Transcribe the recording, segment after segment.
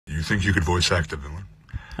you think you could voice act a villain?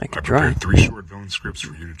 I could I try. prepared 3 short villain scripts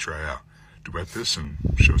for you to try out. Duet this and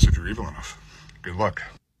show us if you're evil enough. Good luck.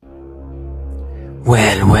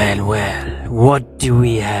 Well, well, well, what do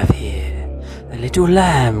we have here? A little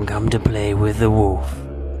lamb come to play with the wolf.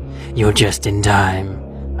 You're just in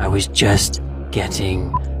time. I was just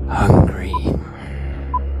getting hungry.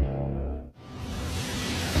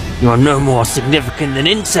 You're no more significant than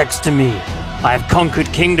insects to me. I have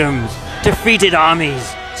conquered kingdoms, defeated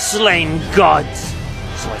armies, slain gods.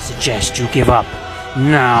 So I suggest you give up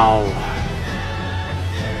now.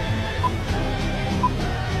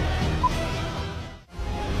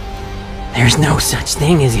 There's no such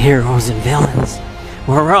thing as heroes and villains.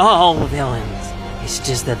 We're all villains. It's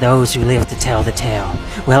just that those who live to tell the tale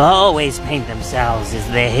will always paint themselves as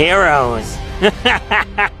the heroes.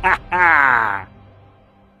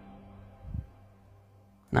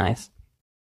 Nice.